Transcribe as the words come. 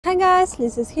Hi guys,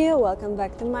 Liz is here. Welcome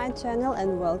back to my channel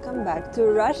and welcome back to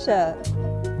Russia.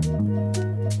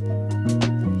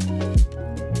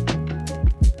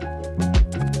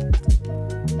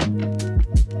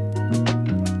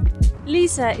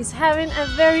 Lisa is having a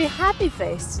very happy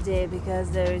face today because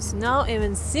there is no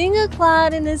even single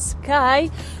cloud in the sky.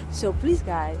 So please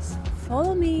guys,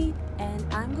 follow me and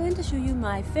I'm going to show you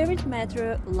my favorite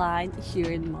metro line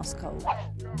here in Moscow.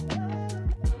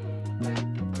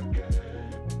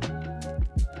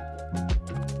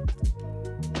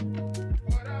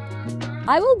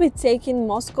 I will be taking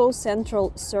Moscow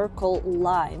Central Circle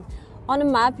line. On a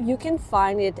map you can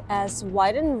find it as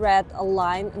white and red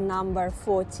line number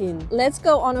 14. Let's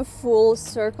go on a full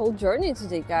circle journey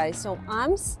today guys. So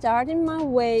I'm starting my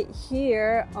way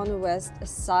here on the west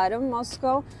side of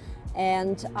Moscow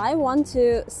and I want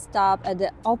to stop at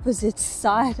the opposite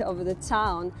side of the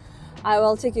town. I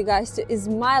will take you guys to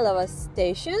Izmailovo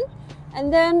station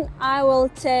and then I will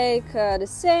take the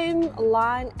same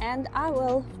line and I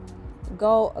will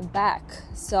go back.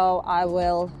 So I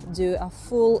will do a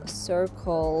full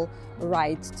circle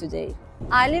ride today.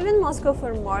 I live in Moscow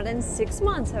for more than 6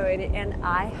 months already and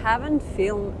I haven't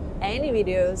filmed any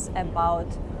videos about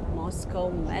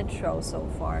Moscow Metro so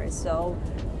far. So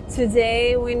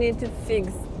today we need to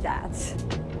fix that.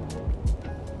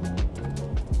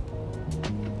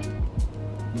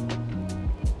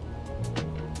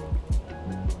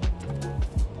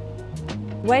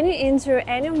 When you enter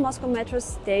any of Moscow metro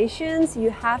stations, you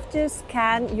have to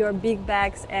scan your big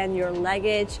bags and your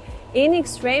luggage in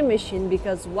X-ray machine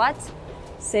because what?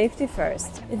 Safety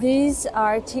first. These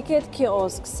are ticket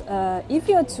kiosks. If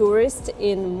you're a tourist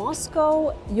in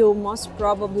Moscow, you most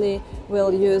probably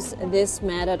will use this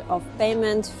method of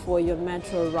payment for your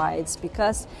metro rides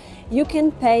because you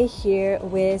can pay here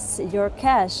with your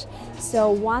cash. So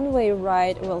one-way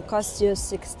ride will cost you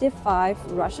 65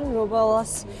 Russian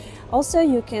rubles. Also,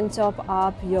 you can top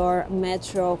up your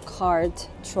metro card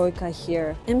Troika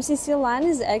here. MCC line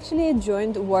is actually a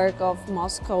joint work of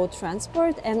Moscow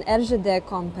Transport and RZD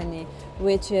company,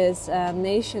 which is a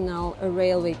national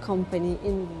railway company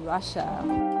in Russia.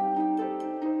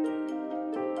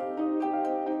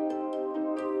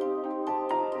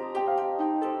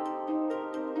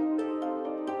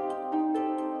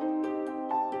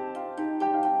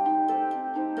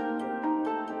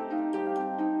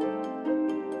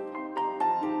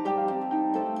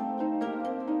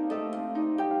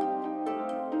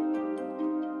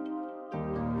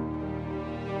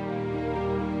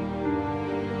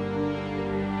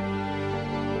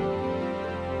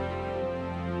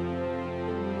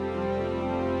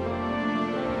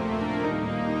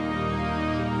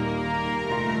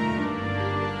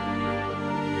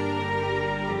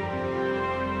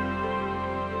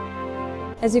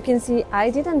 As you can see, I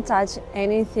didn't touch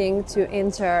anything to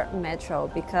enter metro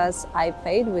because I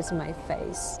paid with my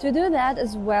face. To do that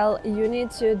as well, you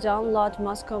need to download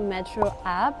Moscow Metro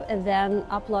app and then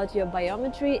upload your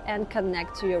biometry and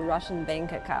connect to your Russian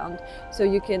bank account. So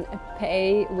you can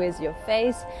pay with your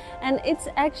face and it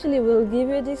actually will give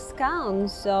you a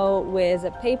discount. So with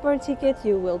a paper ticket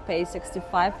you will pay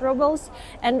 65 rubles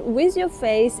and with your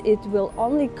face it will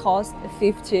only cost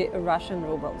 50 Russian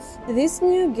rubles. These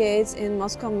new gates in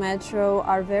Moscow Metro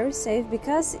are very safe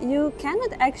because you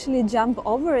cannot actually jump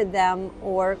over them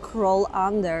or crawl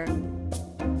under.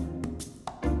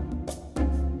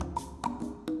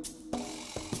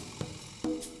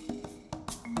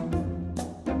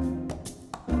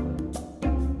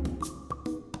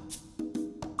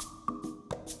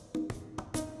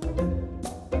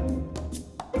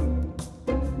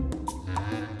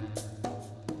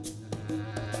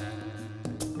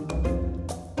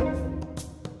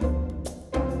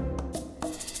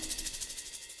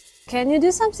 Can you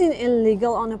do something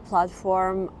illegal on a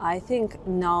platform? I think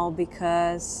no,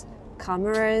 because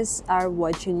cameras are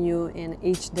watching you in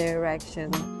each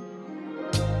direction.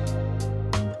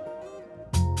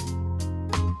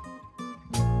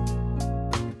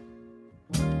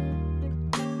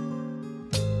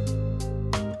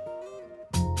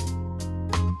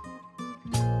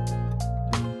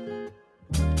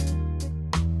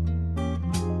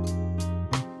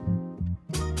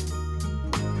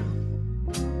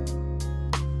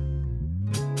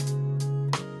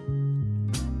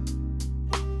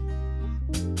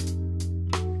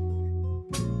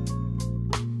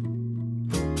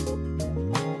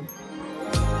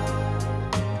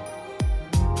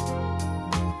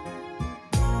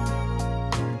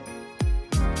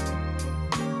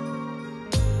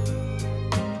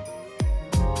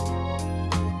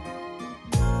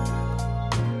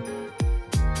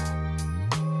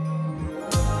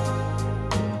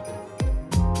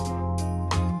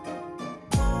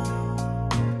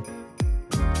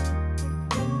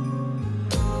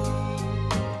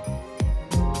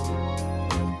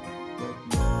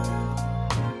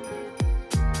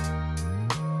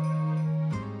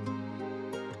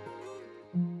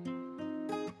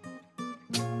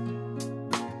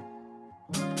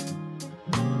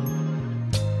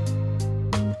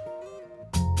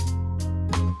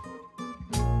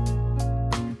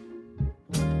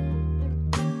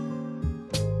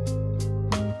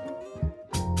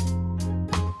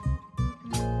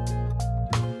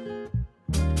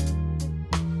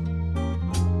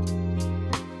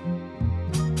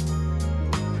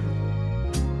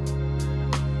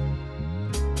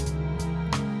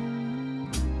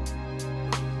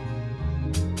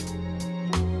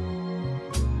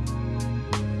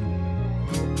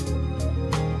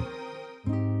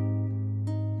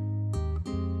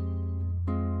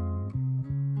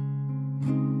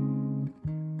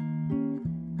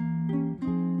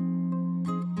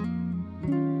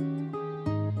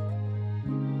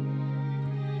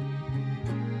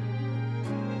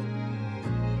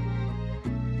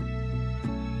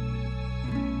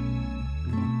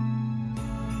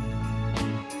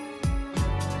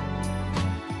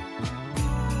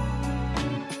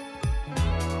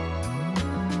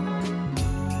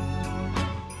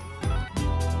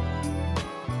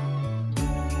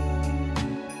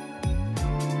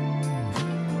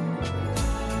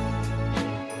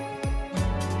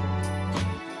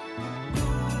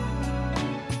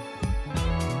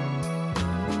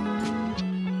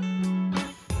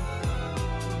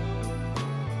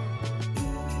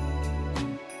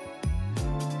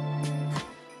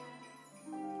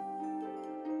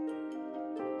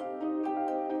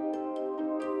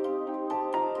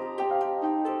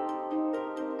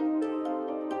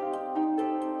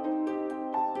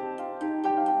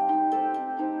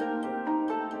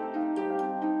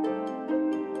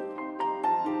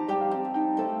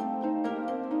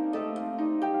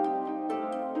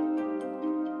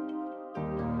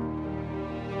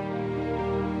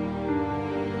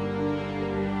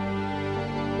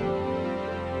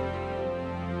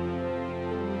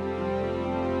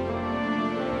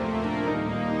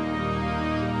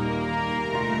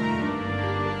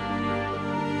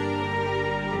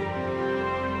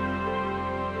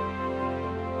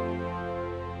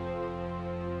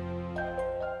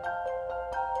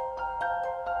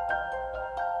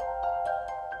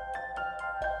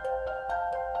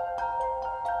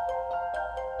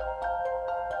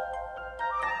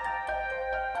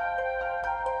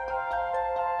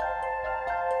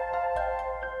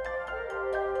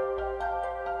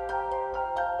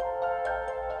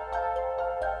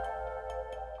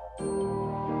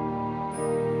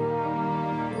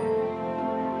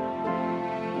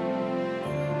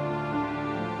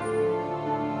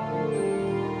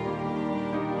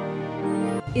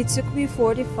 It took me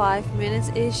 45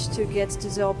 minutes-ish to get to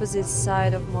the opposite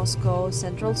side of Moscow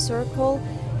Central Circle,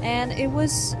 and it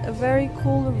was a very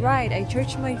cool ride. I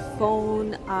charged my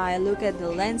phone, I looked at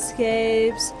the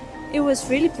landscapes. It was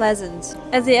really pleasant.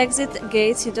 At the exit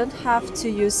gates you don't have to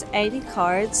use any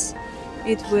cards.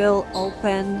 It will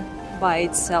open by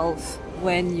itself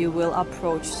when you will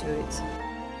approach to it.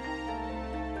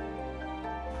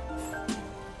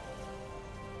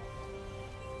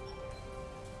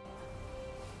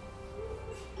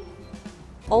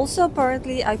 Also,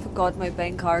 apparently I forgot my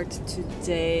bank card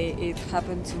today. It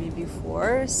happened to me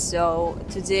before, so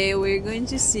today we're going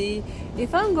to see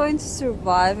if I'm going to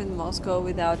survive in Moscow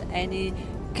without any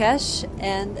cash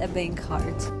and a bank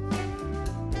card.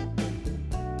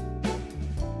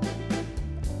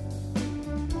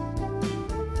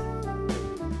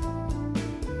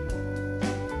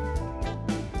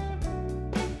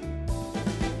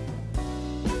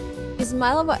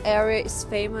 Izmailova area is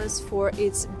famous for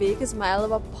its big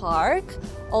Izmailova Park.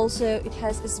 Also, it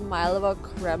has Izmailova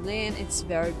Kremlin, it's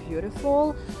very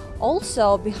beautiful.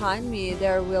 Also, behind me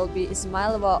there will be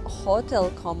Izmailova Hotel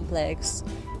Complex,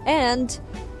 and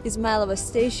Izmailova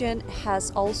Station has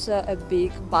also a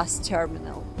big bus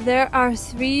terminal. There are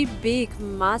 3 big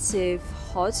massive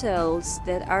hotels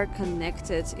that are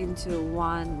connected into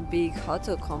one big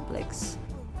hotel complex.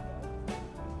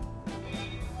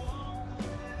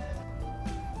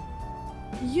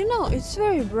 You know, it's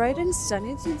very bright and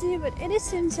sunny today, but at the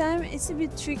same time it's a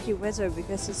bit tricky weather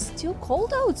because it's still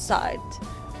cold outside.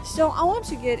 So I want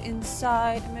to get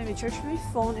inside, maybe charge my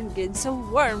phone and get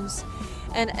some warmth.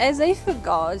 And as I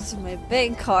forgot my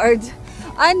bank card,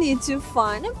 I need to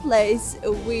find a place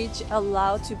which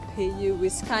allow to pay you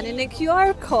with scanning a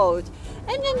QR code.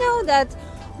 And you know that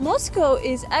Moscow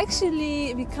is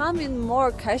actually becoming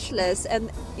more cashless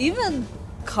and even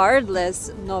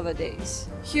cardless nowadays.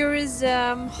 Here is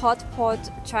hot pot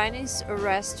Chinese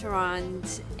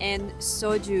restaurant and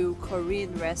soju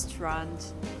Korean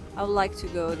restaurant. I would like to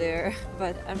go there,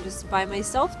 but I'm just by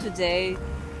myself today,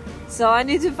 so I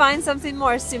need to find something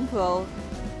more simple.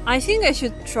 I think I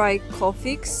should try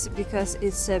Coffee's because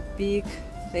it's a big,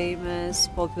 famous,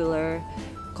 popular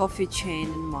coffee chain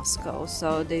in Moscow,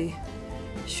 so they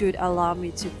should allow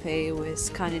me to pay with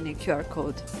scanning a QR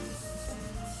code.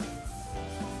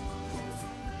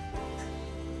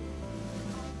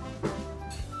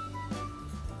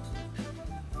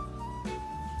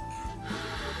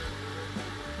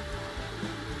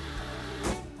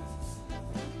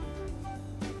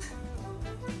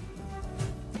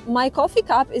 My coffee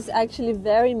cup is actually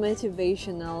very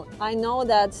motivational. I know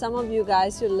that some of you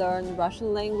guys will learn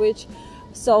Russian language,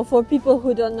 so for people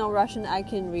who don't know Russian, I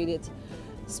can read it.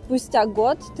 Спустя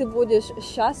год ты будешь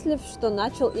счастлив, что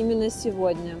начал именно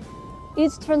сегодня.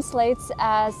 It translates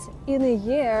as, in a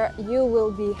year you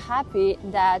will be happy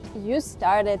that you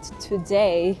started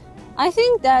today. I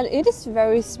think that it is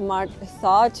very smart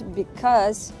thought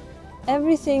because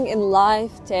everything in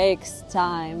life takes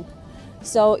time.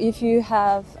 So if you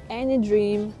have any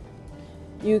dream,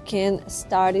 you can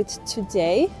start it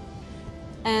today,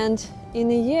 and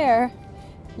in a year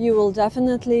you will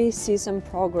definitely see some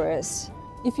progress.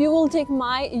 If you will take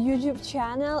my YouTube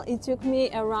channel, it took me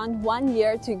around 1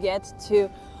 year to get to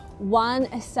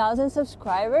 1,000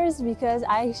 subscribers because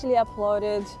I actually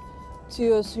uploaded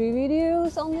 2 or 3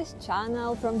 videos on this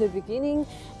channel from the beginning,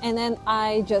 and then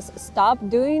I just stopped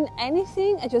doing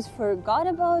anything. I just forgot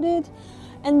about it.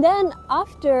 And then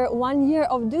after 1 year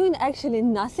of doing actually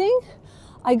nothing,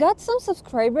 I got some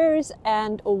subscribers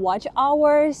and watch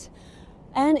hours,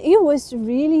 and it was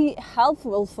really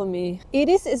helpful for me. It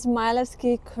is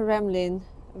Izmailovsky Kremlin,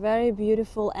 very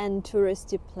beautiful and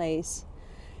touristy place.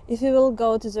 If you will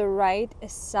go to the right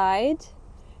side,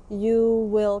 you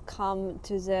will come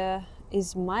to the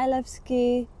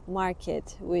Izmailovsky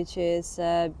market, which is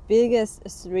the biggest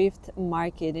thrift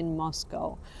market in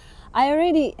Moscow. I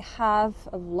already have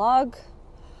a vlog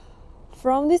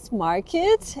from this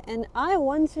market and I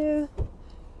want to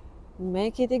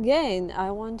make it again.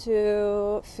 I want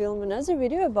to film another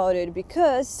video about it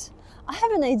because I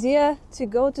have an idea to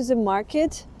go to the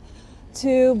market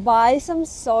to buy some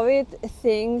Soviet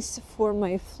things for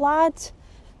my flat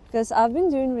because I've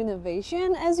been doing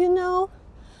renovation, as you know,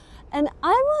 and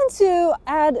I want to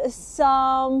add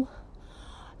some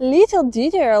little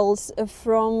details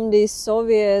from the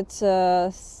Soviet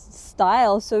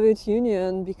style, Soviet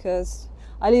Union, because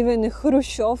I live in a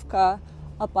Khrushchevka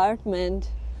apartment,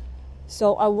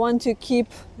 so I want to keep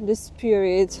the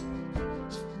spirit.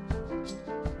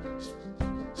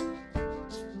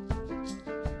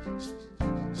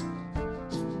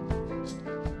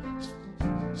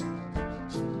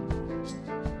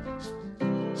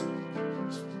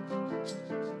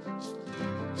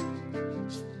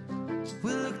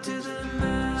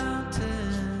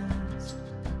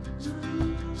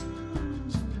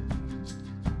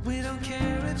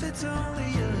 it's only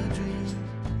a dream.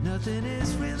 Nothing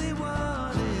is really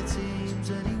what it seems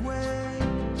anyway.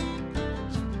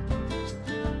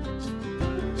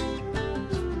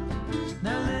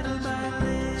 Now little by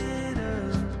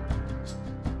little,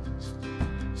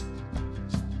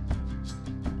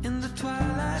 in the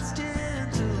twilight's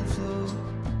gentle flow,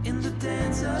 in the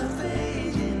dance of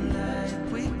fading light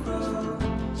we grow.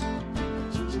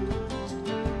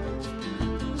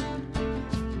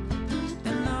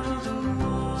 And all of the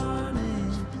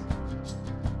warnings,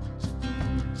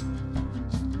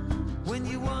 when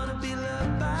you wanna be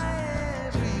loved by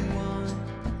everyone,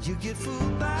 you get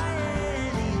fooled by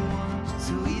anyone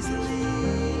so easily.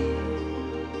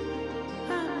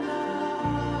 I'm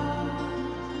lost.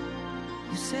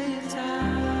 You say you're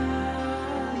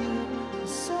tired,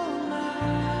 so am I.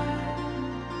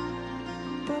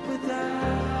 But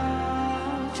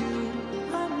without you,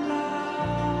 I'm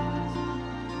lost.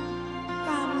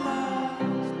 I'm lost.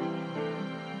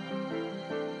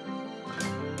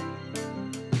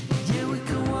 Yeah, we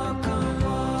can walk on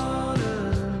water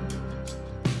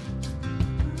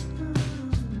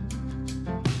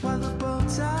while the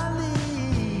boats are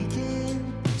leaking.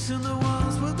 Soon the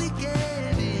walls will be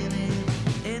giving in.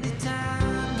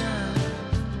 Anytime now,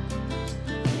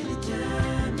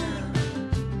 anytime now.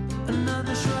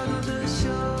 Another shrug of the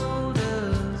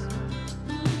shoulders.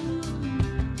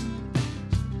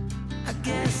 I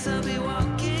guess I'll be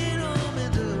walking home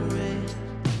in the rain.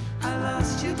 I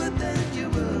lost you, but then you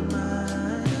were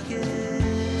mine again.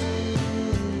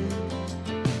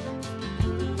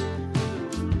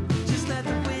 Just like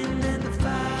the wind and the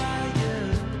fire,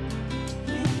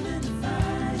 wind and the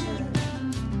fire.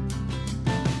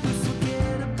 We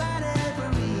forget about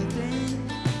everything,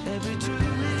 every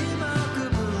truly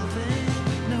remarkable thing.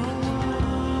 No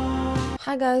one.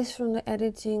 Hi guys, from the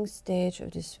editing stage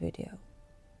of this video.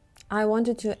 I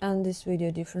wanted to end this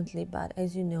video differently, but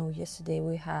as you know, yesterday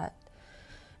we had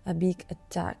a big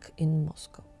attack in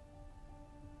Moscow.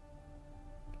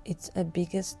 It's the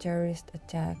biggest terrorist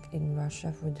attack in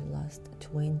Russia for the last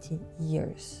 20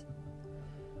 years.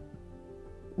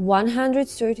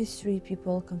 133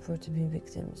 people confirmed to be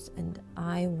victims, and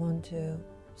I want to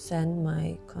send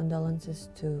my condolences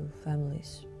to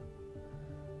families.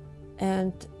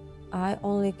 And I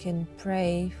only can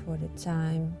pray for the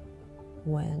time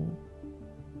when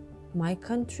my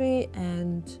country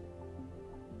and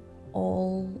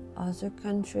all other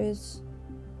countries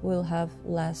will have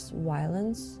less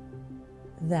violence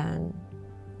than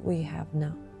we have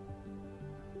now.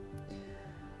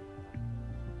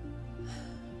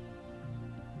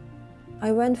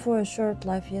 I went for a short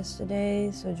live yesterday,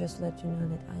 so just let you know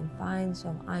that I'm fine.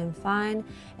 So I'm fine.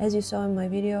 As you saw in my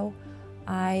video,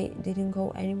 I didn't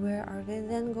go anywhere other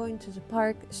than going to the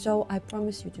park, so I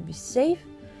promise you to be safe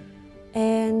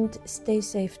and stay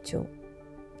safe too.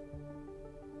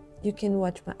 You can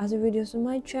watch my other videos on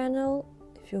my channel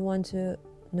if you want to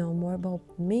know more about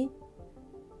me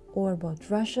or about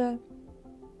Russia.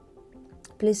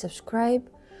 Please subscribe.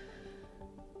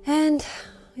 And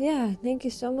yeah, thank you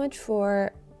so much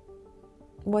for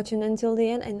watching until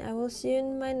the end, and I will see you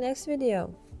in my next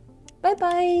video. Bye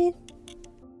bye.